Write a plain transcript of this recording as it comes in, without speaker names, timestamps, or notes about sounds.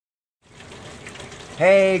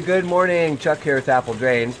Hey, good morning. Chuck here with Apple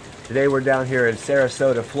Drains. Today we're down here in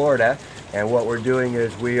Sarasota, Florida, and what we're doing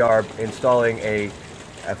is we are installing a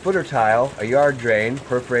footer tile, a yard drain,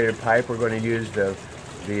 perforated pipe. We're going to use the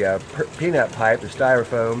peanut pipe, the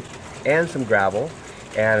styrofoam, and some gravel,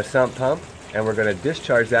 and a sump pump, and we're going to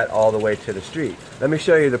discharge that all the way to the street. Let me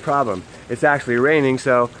show you the problem. It's actually raining,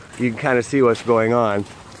 so you can kind of see what's going on.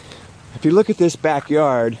 If you look at this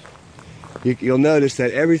backyard, you'll notice that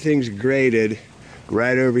everything's graded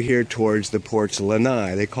right over here towards the porch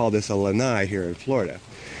lanai. They call this a lanai here in Florida.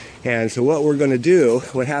 And so what we're going to do,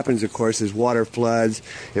 what happens of course is water floods.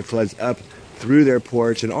 It floods up through their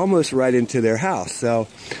porch and almost right into their house. So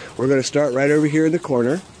we're going to start right over here in the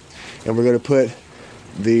corner, and we're going to put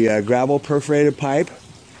the gravel perforated pipe,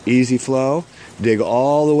 easy flow, dig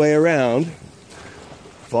all the way around,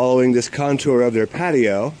 following this contour of their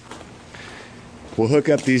patio. We'll hook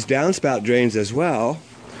up these downspout drains as well,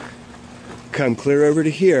 come clear over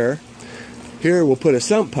to here. Here we'll put a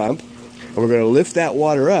sump pump, and we're going to lift that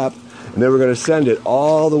water up, and then we're going to send it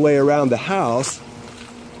all the way around the house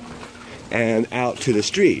and out to the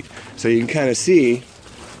street. So you can kind of see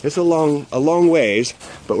it's a long ways,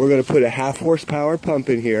 but we're going to put a 1/2 horsepower pump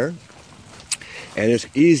in here, and it's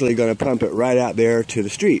easily going to pump it right out there to the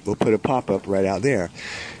street. We'll put a pop-up right out there.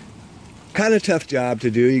 Kind of tough job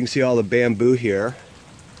to do. You can see all the bamboo here,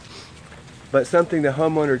 but something the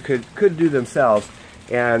homeowner could do themselves,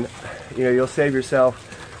 and you'll save yourself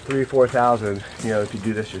 $3,000 or $4,000 if you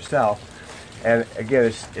do this yourself. And again,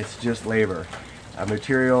 it's just labor.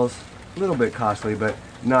 Materials a little bit costly, but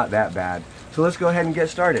not that bad. So let's go ahead and get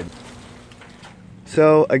started.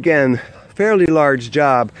 So again, fairly large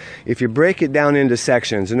job if you break it down into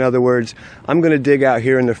sections. In other words, I'm going to dig out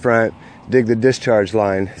here in the front, dig the discharge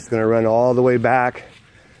line. It's going to run all the way back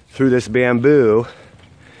through this bamboo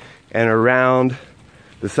and around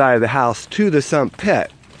the side of the house to the sump pit.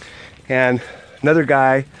 And another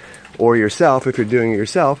guy, or yourself if you're doing it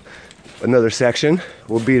yourself, another section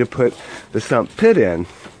will be to put the sump pit in.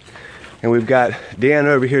 And we've got Dan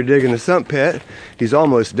over here digging the sump pit. He's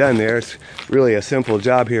almost done there. It's really a simple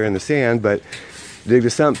job here in the sand, but dig the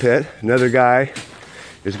sump pit. Another guy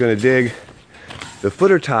is going to dig the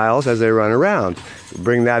footer tiles as they run around.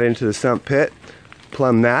 Bring that into the sump pit,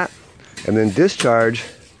 plumb that, and then discharge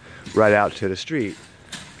right out to the street.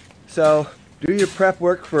 So do your prep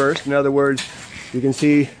work first. In other words, you can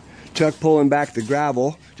see Chuck pulling back the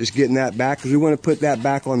gravel, just getting that back, because we want to put that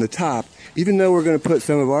back on the top. Even though we're going to put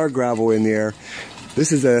some of our gravel in there,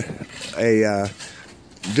 this is a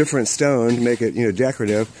different stone to make it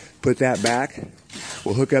decorative. Put that back.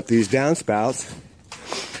 We'll hook up these downspouts.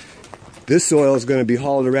 This soil is going to be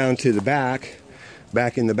hauled around to the back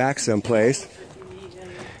in the back someplace.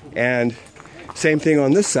 And same thing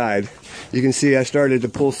on this side. You can see I started to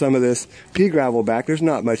pull some of this pea gravel back. There's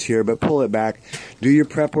not much here, but pull it back. Do your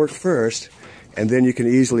prep work first, and then you can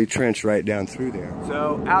easily trench right down through there.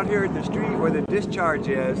 So out here at the street where the discharge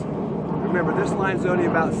is, remember this line's only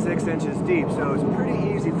about 6 inches deep, so it's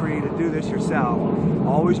pretty easy for you to do this yourself.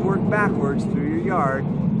 Always work backwards through your yard.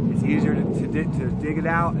 It's easier to dig it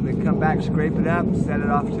out and then come back, scrape it up, set it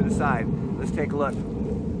off to the side. Let's take a look.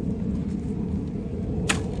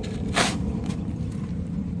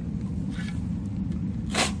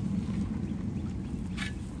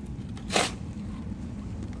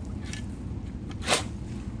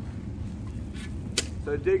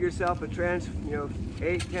 So dig yourself a trench,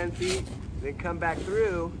 8-10 feet, then come back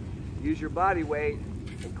through, use your body weight,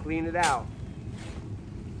 and clean it out.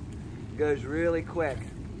 It goes really quick.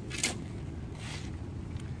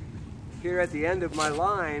 Here at the end of my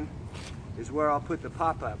line is where I'll put the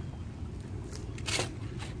pop-up.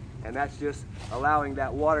 And that's just allowing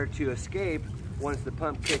that water to escape once the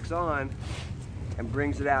pump kicks on and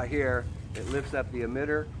brings it out here. It lifts up the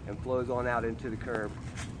emitter and flows on out into the curb.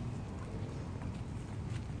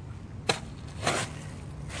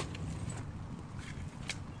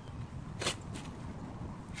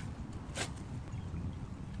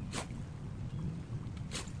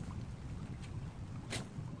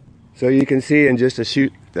 So you can see in just a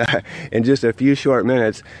few short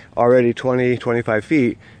minutes, already 20-25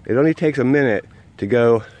 feet. It only takes a minute to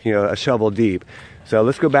go, a shovel deep. So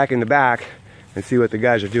let's go back in the back and see what the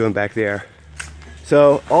guys are doing back there.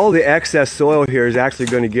 So all the excess soil here is actually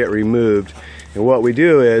going to get removed. And what we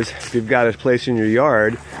do is, if you've got a place in your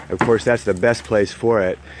yard, of course that's the best place for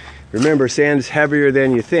it. Remember, sand's heavier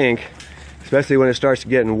than you think, especially when it starts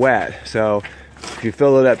getting wet. So if you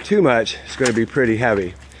fill it up too much, it's going to be pretty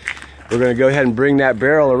heavy. We're going to go ahead and bring that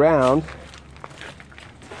barrel around.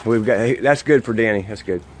 We've got, that's good for Danny, that's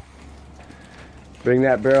good. Bring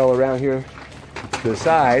that barrel around here to the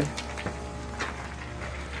side.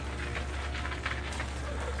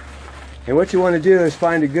 And what you want to do is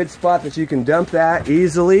find a good spot that you can dump that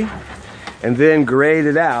easily and then grade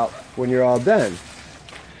it out when you're all done.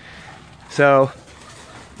 So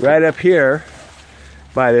right up here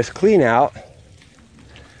by this clean out,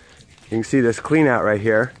 you can see this clean out right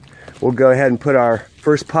here. We'll go ahead and put our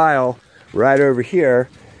first pile right over here,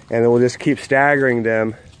 and then we'll just keep staggering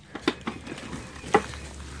them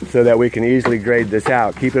so that we can easily grade this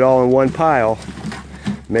out. Keep it all in one pile,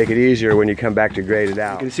 make it easier when you come back to grade it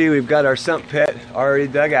out. You can see we've got our sump pit already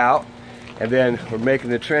dug out, and then we're making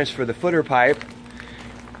the trench for the footer pipe.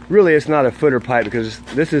 Really, it's not a footer pipe because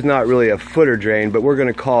this is not really a footer drain, but we're going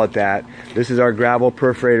to call it that. This is our gravel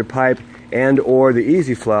perforated pipe and or the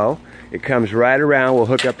easy flow. It comes right around. We'll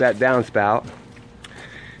hook up that downspout.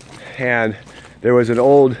 And there was an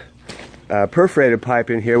old perforated pipe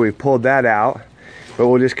in here. We've pulled that out, but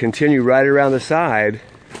we'll just continue right around the side,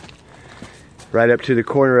 right up to the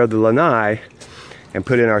corner of the lanai, and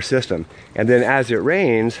put in our system. And then as it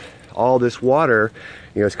rains, all this water,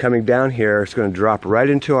 it's coming down here. It's going to drop right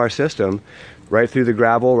into our system, right through the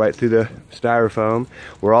gravel, right through the styrofoam.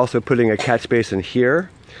 We're also putting a catch basin here.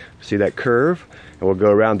 See that curve? And we'll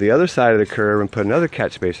go around the other side of the curve and put another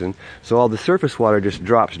catch basin. So all the surface water just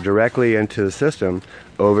drops directly into the system,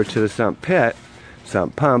 over to the sump pit.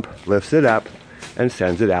 Sump pump lifts it up and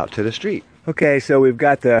sends it out to the street. Okay, so we've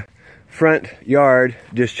got the front yard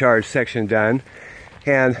discharge section done.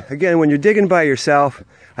 And again, when you're digging by yourself,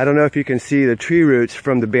 I don't know if you can see the tree roots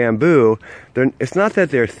from the bamboo. It's not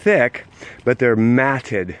that they're thick, but they're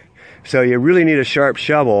matted. So you really need a sharp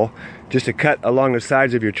shovel just to cut along the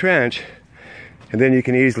sides of your trench, and then you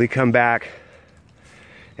can easily come back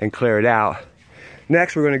and clear it out.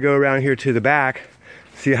 Next, we're going to go around here to the back,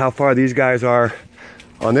 see how far these guys are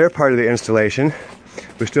on their part of the installation.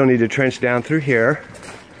 We still need to trench down through here.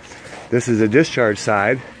 This is the discharge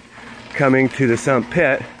side, coming to the sump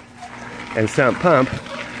pit and sump pump.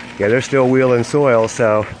 Yeah, they're still wheeling soil,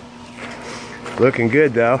 so looking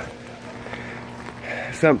good though.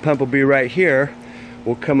 Sump pump will be right here.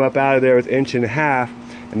 We'll come up out of there with 1.5 inches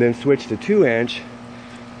and then switch to 2 inch,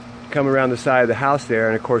 come around the side of the house there,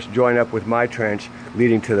 and of course join up with my trench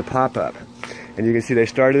leading to the pop-up. And you can see they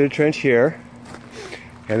started a trench here,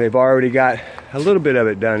 and they've already got a little bit of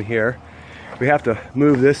it done here. We have to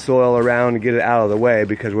move this soil around and get it out of the way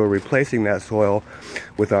because we're replacing that soil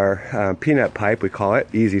with our peanut pipe, we call it,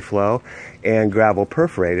 easy flow, and gravel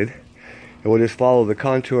perforated. And we'll just follow the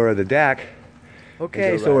contour of the deck.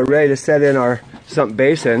 Okay, so we're ready to set in our sump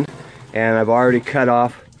basin, and I've already cut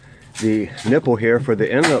off the nipple here for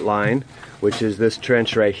the inlet line, which is this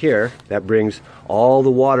trench right here. That brings all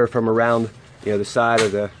the water from around the side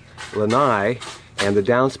of the lanai and the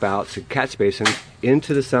downspouts and catch basins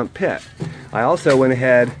into the sump pit. I also went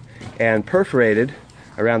ahead and perforated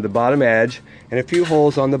around the bottom edge and a few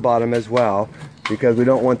holes on the bottom as well, because we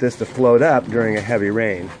don't want this to float up during a heavy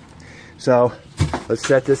rain. So let's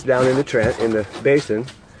set this down in the basin,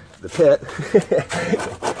 the pit.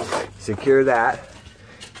 Secure that.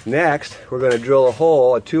 Next, we're going to drill a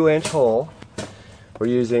hole, a 2-inch hole. We're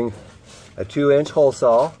using a 2-inch hole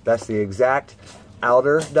saw. That's the exact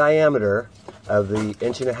outer diameter of the 1.5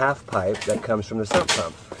 inch pipe that comes from the sump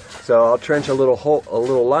pump. So I'll trench a little hole, a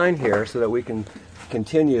little line here, so that we can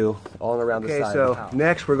continue all around the side of the house.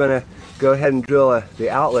 Next, we're going to go ahead and drill the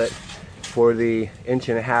outlet for the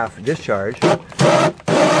 1.5 inch discharge.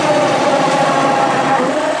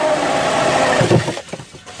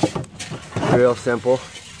 Real simple.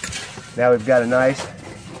 Now we've got a nice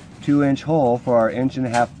 2-inch hole for our 1.5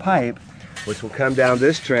 inch pipe, which will come down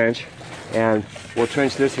this trench, and we'll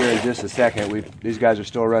trench this here in just a second. These guys are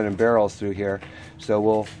still running barrels through here, so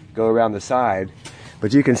we'll go around the side.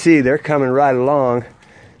 But you can see they're coming right along.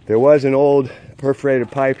 There was an old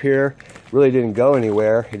perforated pipe here. Really didn't go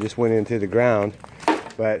anywhere. It just went into the ground.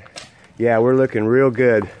 But yeah, we're looking real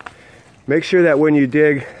good. Make sure that when you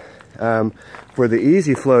dig for the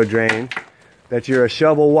easy flow drain, that you're a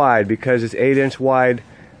shovel wide, because it's 8-inch wide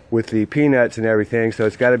with the peanuts and everything, so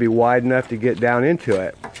it's got to be wide enough to get down into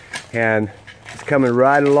it. And it's coming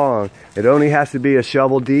right along. It only has to be a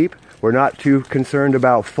shovel deep. We're not too concerned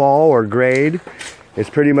about fall or grade. It's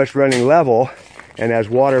pretty much running level, and as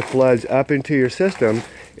water floods up into your system,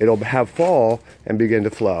 it'll have fall and begin to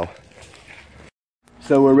flow.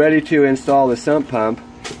 So we're ready to install the sump pump,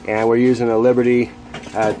 and we're using a Liberty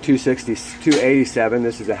 287.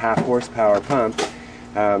 This is a 1/2 horsepower pump.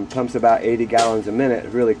 Pumps about 80 gallons a minute,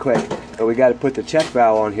 really quick. But we got to put the check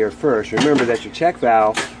valve on here first. Remember that your check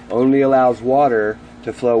valve only allows water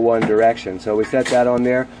to flow one direction. So we set that on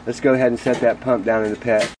there. Let's go ahead and set that pump down in the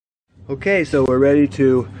pit. Okay, so we're ready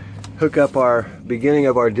to hook up our beginning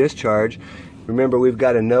of our discharge. Remember, we've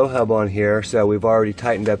got a no hub on here, so we've already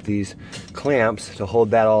tightened up these clamps to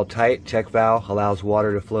hold that all tight. Check valve allows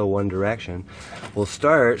water to flow one direction. We'll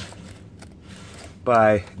start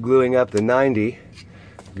by gluing up the 90.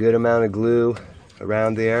 Good amount of glue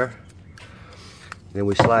around there. Then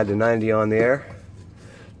we slide the 90 on there,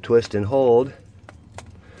 twist and hold.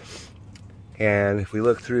 And if we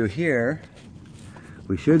look through here,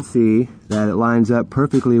 we should see that it lines up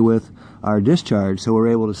perfectly with our discharge, so we're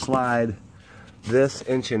able to slide this 1.5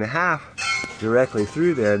 inches directly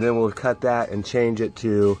through there. Then we'll cut that and change it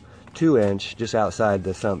to 2 inch just outside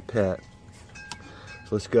the sump pit.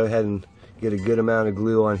 So let's go ahead and get a good amount of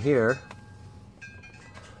glue on here.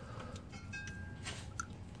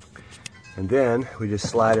 And then we just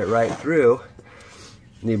slide it right through.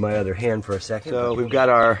 Need my other hand for a second. So we've got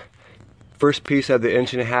our first piece of the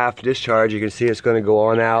 1.5 inch discharge. You can see it's going to go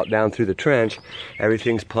on out down through the trench.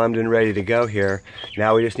 Everything's plumbed and ready to go here.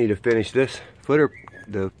 Now we just need to finish this footer,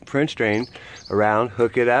 the French drain around,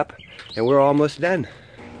 hook it up, and we're almost done.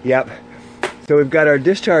 Yep. So we've got our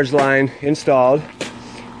discharge line installed,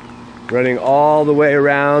 running all the way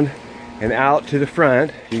around and out to the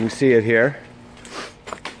front. You can see it here.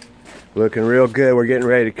 Looking real good. We're getting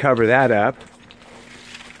ready to cover that up.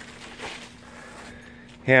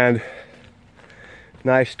 And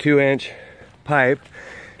nice 2-inch pipe.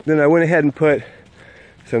 Then I went ahead and put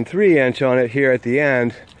some 3-inch on it here at the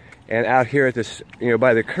end, and out here at this,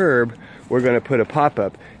 by the curb, we're going to put a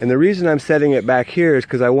pop-up. And the reason I'm setting it back here is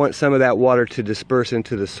because I want some of that water to disperse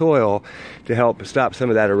into the soil to help stop some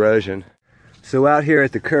of that erosion. So out here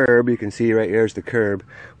at the curb, you can see right here's the curb,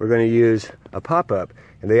 we're going to use a pop-up.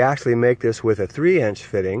 And they actually make this with a 3-inch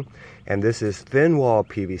fitting, and this is thin wall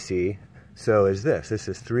PVC. So is this. This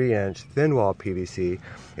is 3-inch thin wall PVC.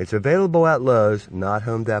 It's available at Lowe's, not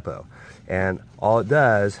Home Depot. And all it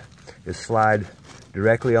does is slide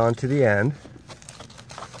directly onto the end,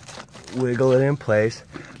 wiggle it in place.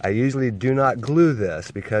 I usually do not glue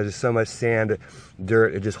this because there's so much sand,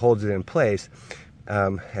 dirt, it just holds it in place.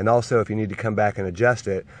 And also if you need to come back and adjust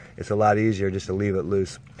it, it's a lot easier just to leave it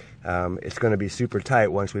loose. It's going to be super tight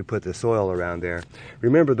once we put the soil around there.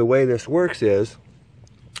 Remember, the way this works is,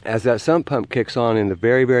 as that sump pump kicks on in the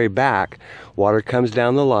very, very back, water comes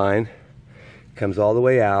down the line, comes all the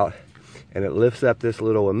way out, and it lifts up this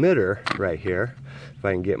little emitter right here. If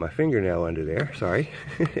I can get my fingernail under there, sorry.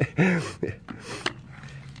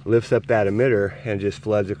 Lifts up that emitter and just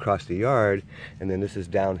floods across the yard, and then this is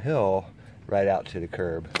downhill right out to the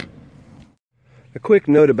curb. A quick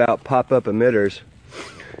note about pop-up emitters.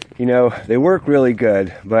 They work really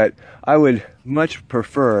good, but I would much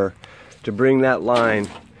prefer to bring that line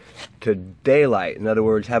to daylight. In other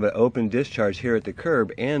words, have an open discharge here at the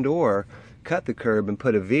curb, and or cut the curb and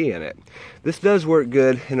put a V in it. This does work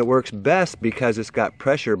good, and it works best because it's got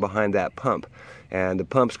pressure behind that pump, and the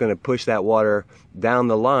pump's going to push that water down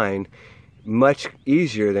the line much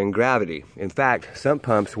easier than gravity. In fact, sump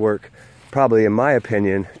pumps work probably, in my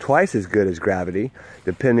opinion, twice as good as gravity,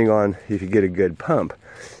 depending on if you get a good pump.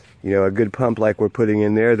 A good pump like we're putting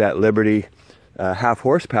in there, that Liberty half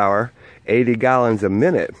horsepower, 80 gallons a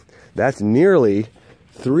minute. That's nearly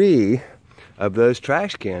 3 of those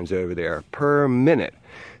trash cans over there per minute.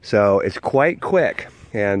 So it's quite quick,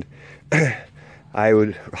 and I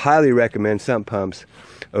would highly recommend sump pumps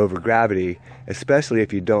over gravity, especially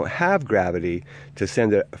if you don't have gravity to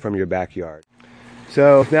send it from your backyard.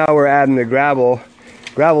 So now we're adding the gravel.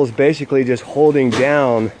 Gravel's basically just holding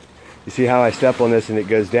down. You see how I step on this and it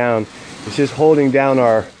goes down? It's just holding down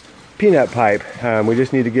our peanut pipe. We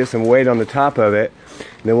just need to get some weight on the top of it.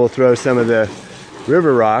 And then we'll throw some of the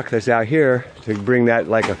river rock that's out here to bring that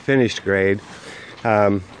like a finished grade.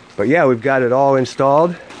 But yeah, we've got it all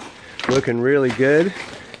installed. Looking really good.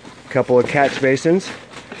 A couple of catch basins.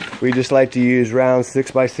 We just like to use round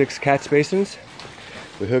 6x6 catch basins.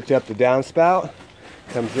 We hooked up the downspout.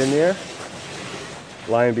 Comes in there.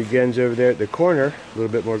 Line begins over there at the corner, a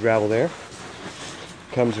little bit more gravel there.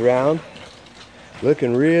 Comes around,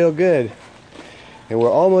 looking real good. And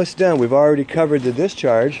we're almost done. We've already covered the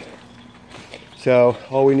discharge. So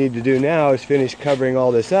all we need to do now is finish covering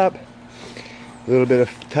all this up. A little bit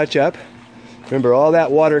of touch up. Remember, all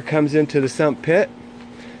that water comes into the sump pit.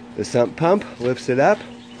 The sump pump lifts it up,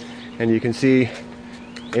 and you can see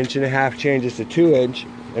 1.5 inches changes to 2 inch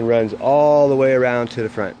and runs all the way around to the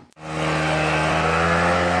front.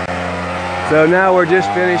 So now we're just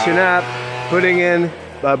finishing up, putting in,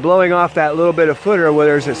 blowing off that little bit of footer where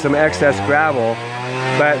there's some excess gravel.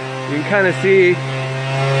 But you can kind of see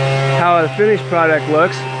how the finished product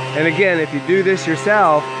looks. And again, if you do this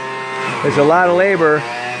yourself, it's a lot of labor,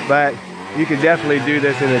 but you can definitely do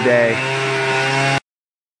this in a day.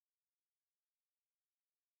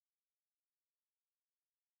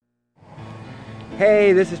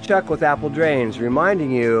 Hey, this is Chuck with Apple Drains,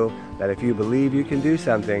 reminding you that if you believe you can do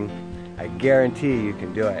something, I guarantee you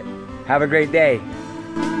can do it. Have a great day.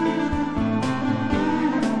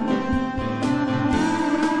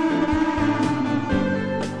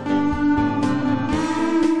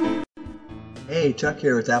 Hey, Chuck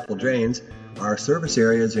here with Apple Drains. Our service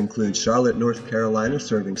areas include Charlotte, North Carolina,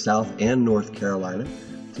 serving South and North Carolina,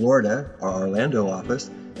 Florida, our Orlando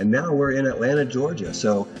office, and now we're in Atlanta, Georgia,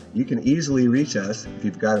 so you can easily reach us. If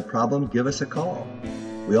you've got a problem, give us a call.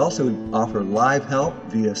 We also offer live help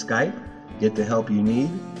via Skype, get the help you need,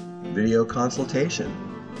 video consultation.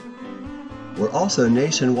 We're also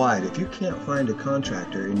nationwide. If you can't find a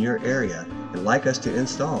contractor in your area and like us to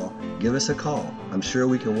install, give us a call. I'm sure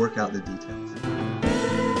we can work out the details.